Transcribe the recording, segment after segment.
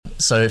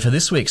So for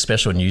this week's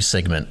special news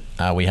segment,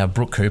 we have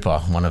Brooke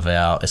Cooper, one of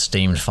our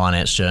esteemed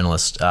finance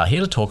journalists,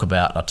 here to talk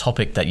about a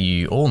topic that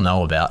you all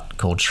know about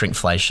called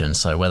shrinkflation.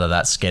 So whether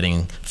that's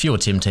getting fewer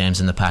Tim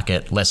Tams in the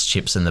packet, less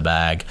chips in the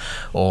bag,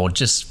 or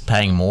just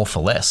paying more for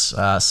less.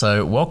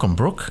 So welcome,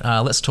 Brooke.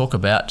 Let's talk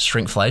about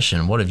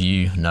shrinkflation. What have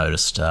you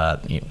noticed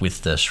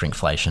with the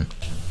shrinkflation?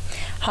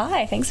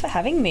 Hi, thanks for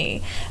having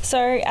me. So,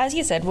 as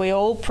you said, we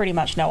all pretty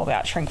much know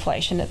about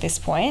shrinkflation at this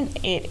point.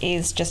 It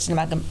is just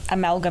an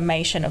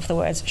amalgamation of the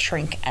words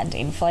shrink and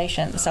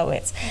inflation. So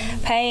it's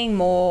paying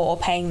more or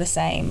paying the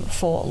same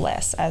for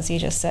less, as you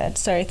just said.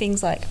 So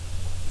things like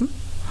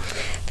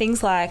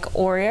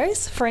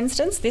Oreos, for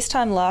instance. This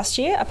time last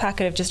year, a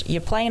packet of just your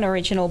plain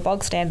original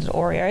bog standard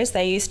Oreos,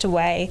 they used to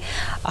weigh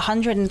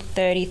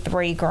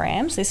 133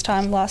 grams this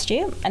time last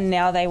year, and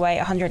now they weigh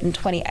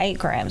 128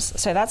 grams.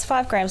 So that's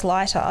 5 grams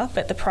lighter,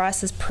 but the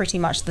price is pretty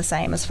much the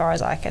same as far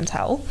as I can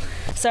tell.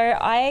 So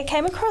I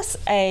came across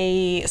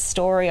a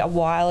story a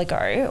while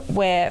ago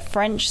where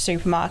French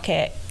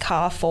supermarket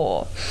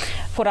Carrefour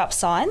put up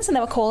signs, and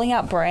they were calling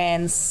out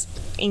brands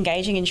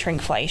engaging in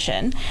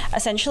shrinkflation,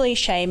 essentially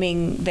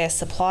shaming their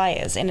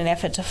suppliers in an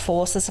effort to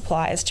force the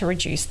suppliers to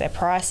reduce their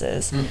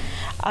prices.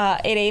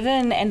 It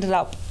even ended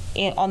up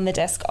on the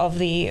desk of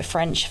the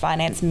French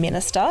finance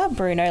minister,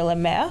 Bruno Le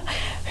Maire,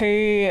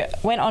 who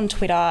went on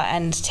Twitter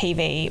and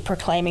TV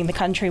proclaiming the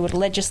country would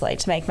legislate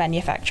to make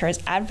manufacturers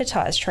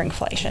advertise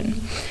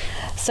shrinkflation.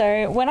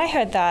 So when I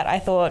heard that, I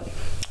thought,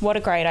 what a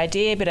great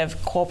idea, a bit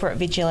of corporate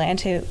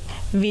vigilantism.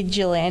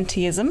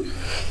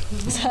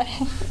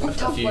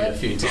 A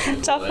few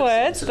tough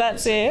words,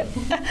 that's it.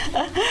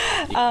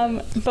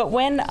 But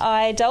when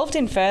I delved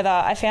in further,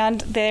 I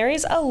found there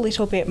is a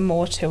little bit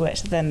more to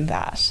it than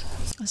that.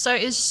 So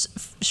is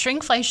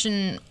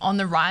shrinkflation on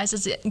the rise?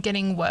 Is it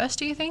getting worse,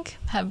 do you think,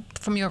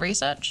 from your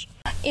research?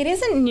 It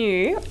isn't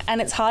new,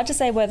 and it's hard to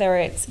say whether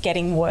it's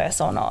getting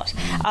worse or not.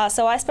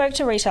 So I spoke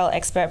to retail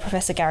expert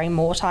Professor Gary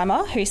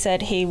Mortimer, who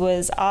said he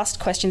was asked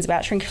questions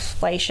about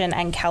shrinkflation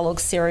and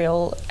Kellogg's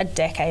cereal a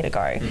decade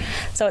ago.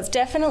 So it's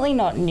definitely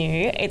not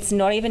new. It's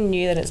not even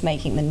new that it's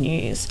making the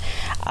news.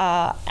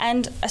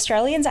 And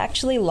Australians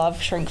actually love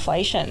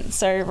shrinkflation.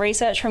 So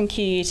research from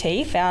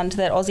QUT found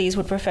that Aussies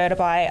would prefer to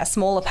buy a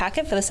smaller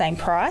packet for the same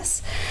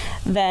price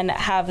than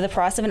have the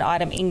price of an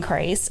item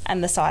increase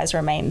and the size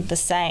remain the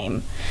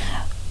same.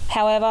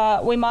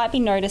 However, we might be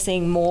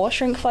noticing more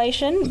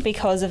shrinkflation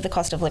because of the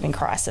cost of living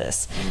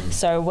crisis.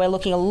 So we're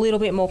looking a little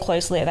bit more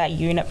closely at that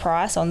unit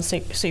price on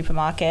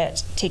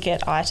supermarket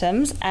ticket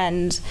items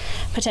and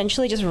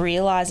potentially just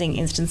realising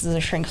instances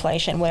of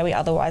shrinkflation where we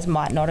otherwise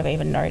might not have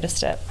even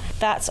noticed it.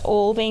 That's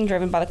all being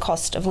driven by the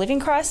cost of living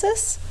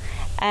crisis,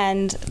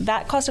 and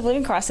that cost of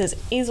living crisis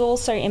is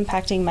also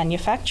impacting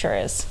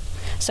manufacturers.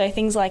 So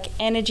things like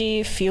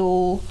energy,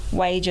 fuel,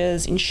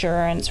 wages,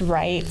 insurance,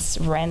 rates,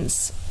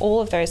 rents,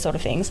 all of those sort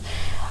of things,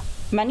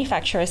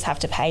 manufacturers have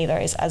to pay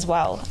those as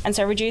well. And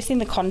so reducing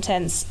the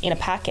contents in a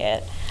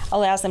packet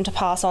allows them to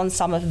pass on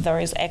some of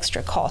those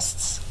extra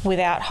costs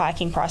without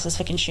hiking prices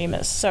for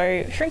consumers.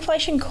 So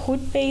shrinkflation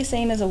could be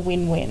seen as a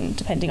win-win,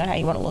 depending on how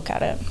you want to look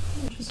at it.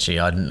 Gee,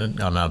 I don't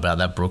know about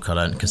that, Brooke. I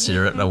don't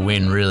consider it a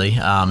win, really.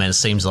 And it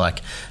seems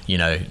like, you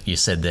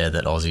said there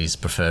that Aussies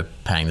prefer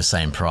paying the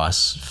same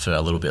price for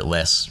a little bit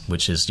less,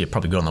 which is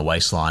probably good on the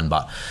waistline,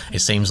 but it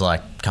seems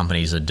like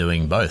companies are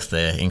doing both.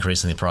 They're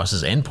increasing the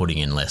prices and putting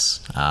in less.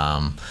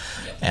 And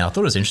I thought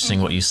it was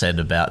interesting what you said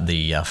about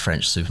the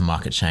French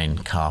supermarket chain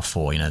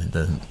Carrefour.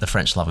 The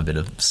French love a bit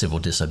of civil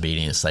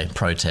disobedience. They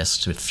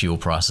protest if fuel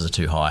prices are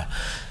too high.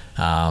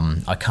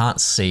 I can't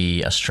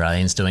see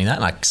Australians doing that,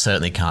 and I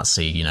certainly can't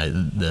see,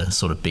 the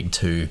sort of big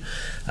two,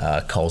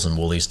 Coles and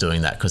Woolies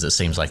doing that, because it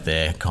seems like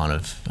they're kind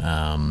of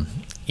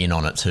in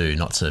on it too.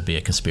 Not to be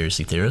a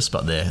conspiracy theorist,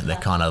 but they're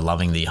kind of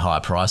loving the high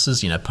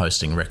prices,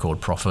 posting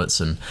record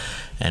profits and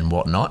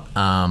whatnot.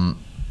 So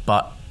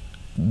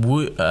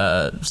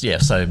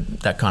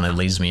that kind of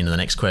leads me into the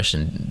next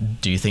question.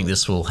 Do you think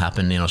this will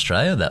happen in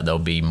Australia, that there'll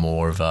be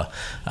more of a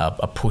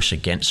push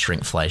against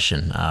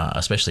shrinkflation,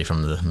 especially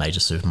from the major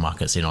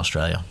supermarkets in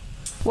Australia?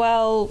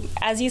 Well,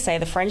 as you say,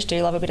 the French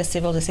do love a bit of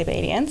civil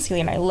disobedience,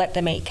 let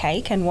them eat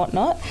cake and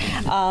whatnot.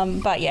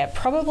 But yeah,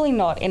 probably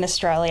not in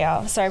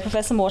Australia. So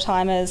Professor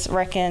Mortimer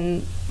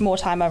reckons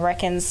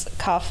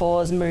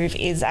Carrefour's move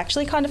is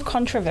actually kind of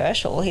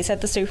controversial. He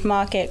said the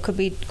supermarket could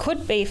be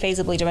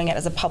feasibly doing it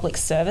as a public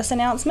service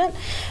announcement,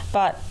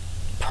 but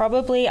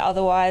probably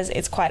otherwise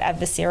it's quite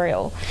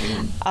adversarial.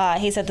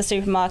 He said the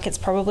supermarket's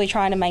probably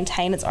trying to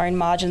maintain its own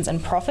margins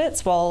and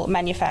profits while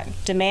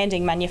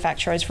demanding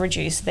manufacturers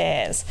reduce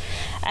theirs.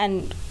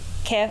 And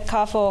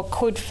Carrefour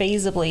could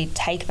feasibly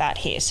take that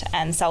hit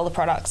and sell the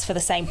products for the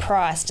same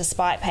price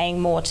despite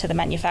paying more to the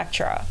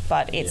manufacturer.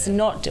 But it's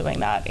not doing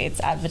that. It's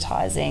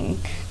advertising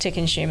to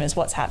consumers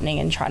what's happening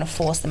and trying to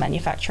force the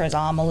manufacturer's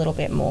arm a little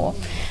bit more.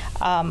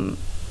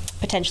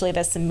 potentially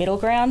there's some middle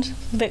ground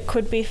that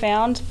could be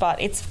found, but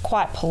it's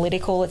quite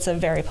political. It's a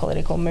very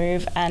political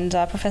move, and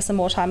Professor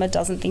Mortimer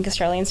doesn't think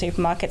Australian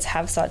supermarkets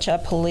have such a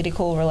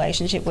political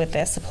relationship with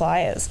their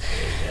suppliers.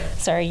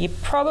 So you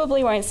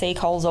probably won't see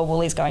Coles or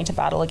Woolies going to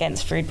battle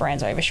against food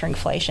brands over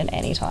shrinkflation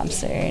anytime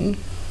soon.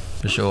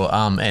 For sure.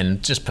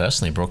 And just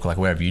personally, Brooke, like,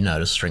 where have you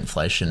noticed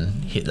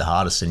shrinkflation hit the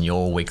hardest in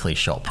your weekly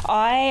shop?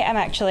 I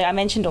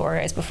mentioned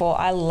Oreos before.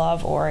 I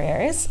love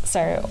Oreos. So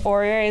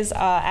Oreos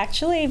are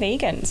actually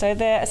vegan. So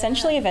they're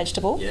essentially a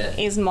vegetable,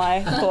 is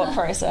my thought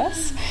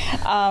process.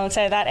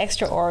 So that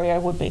extra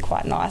Oreo would be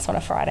quite nice on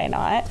a Friday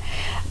night.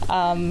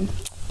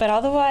 But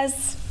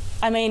otherwise,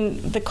 I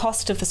mean, the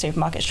cost of the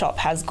supermarket shop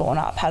has gone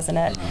up, hasn't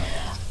it?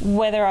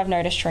 Whether I've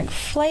noticed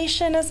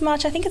shrinkflation as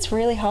much, I think it's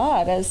really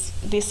hard as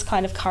this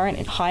kind of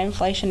current high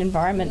inflation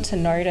environment to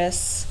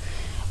notice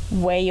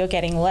where you're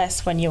getting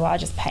less when you are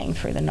just paying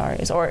through the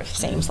nose, or it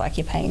seems like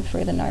you're paying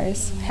through the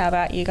nose. How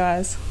about you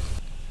guys?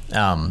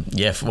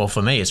 Well,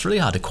 for me, it's really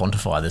hard to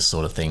quantify this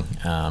sort of thing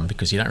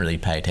because you don't really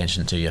pay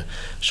attention to your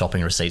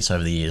shopping receipts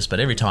over the years.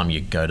 But every time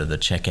you go to the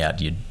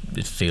checkout,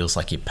 it feels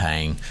like you're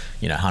paying,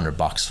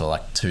 $100 for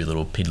like 2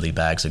 little piddly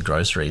bags of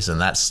groceries,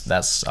 and that's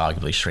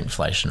arguably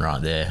shrinkflation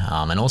right there.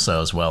 And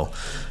also as well,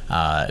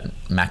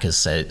 Macca's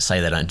say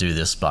they don't do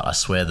this, but I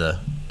swear the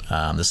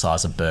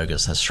size of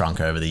burgers has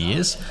shrunk over the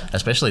years,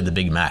 especially the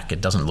Big Mac.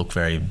 It doesn't look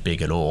very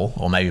big at all,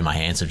 or maybe my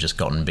hands have just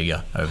gotten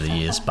bigger over the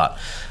years. But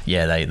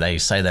yeah, they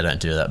say they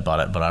don't do that,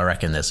 but I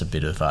reckon there's a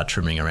bit of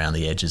trimming around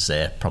the edges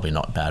there. Probably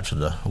not bad for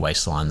the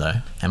waistline though.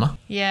 Emma?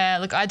 Yeah,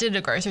 look, I did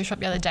a grocery shop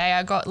the other day.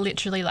 I got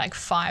literally like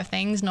 5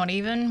 things, not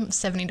even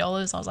 $70.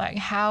 I was like,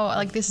 how?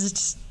 Like, this is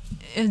just,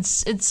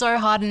 it's so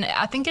hard. And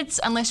I think it's,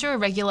 unless you're a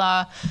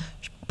regular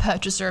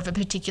purchaser of a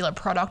particular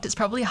product, it's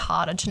probably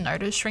harder to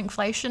notice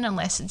shrinkflation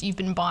unless you've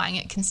been buying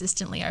it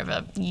consistently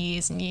over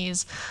years and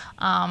years.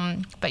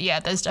 But yeah,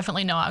 there's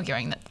definitely no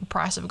arguing that the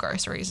price of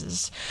groceries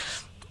is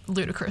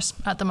ludicrous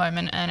at the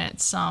moment, and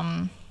it's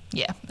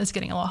it's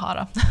getting a lot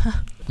harder.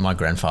 My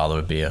grandfather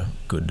would be a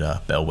good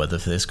bellwether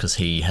for this because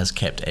he has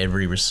kept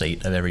every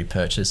receipt of every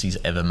purchase he's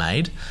ever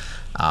made.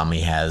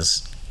 He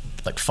has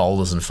like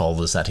folders and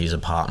folders at his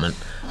apartment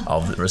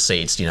of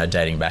receipts,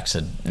 dating back to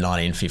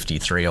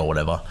 1953 or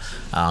whatever.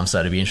 So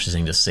it'd be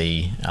interesting to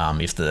see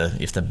if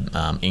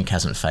the ink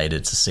hasn't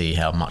faded, to see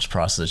how much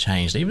prices have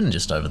changed, even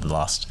just over the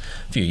last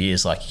few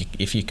years.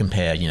 Like if you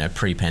compare,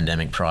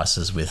 pre-pandemic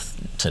prices with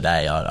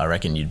today, I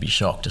reckon you'd be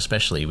shocked,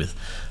 especially with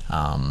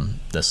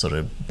the sort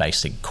of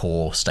basic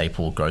core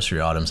staple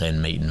grocery items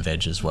and meat and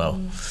veg as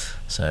well.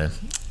 So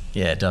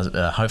yeah, it does.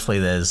 Hopefully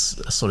there's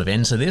a sort of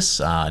end to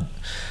this.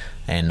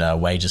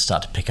 And wages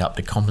start to pick up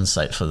to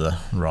compensate for the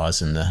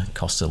rise in the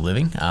cost of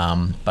living.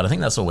 But I think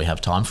that's all we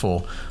have time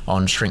for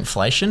on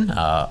shrinkflation.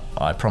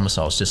 I promise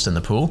I was just in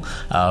the pool.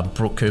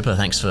 Brooke Cooper,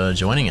 thanks for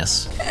joining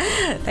us.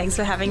 Thanks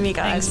for having me,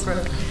 guys.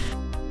 Thanks, Brooke.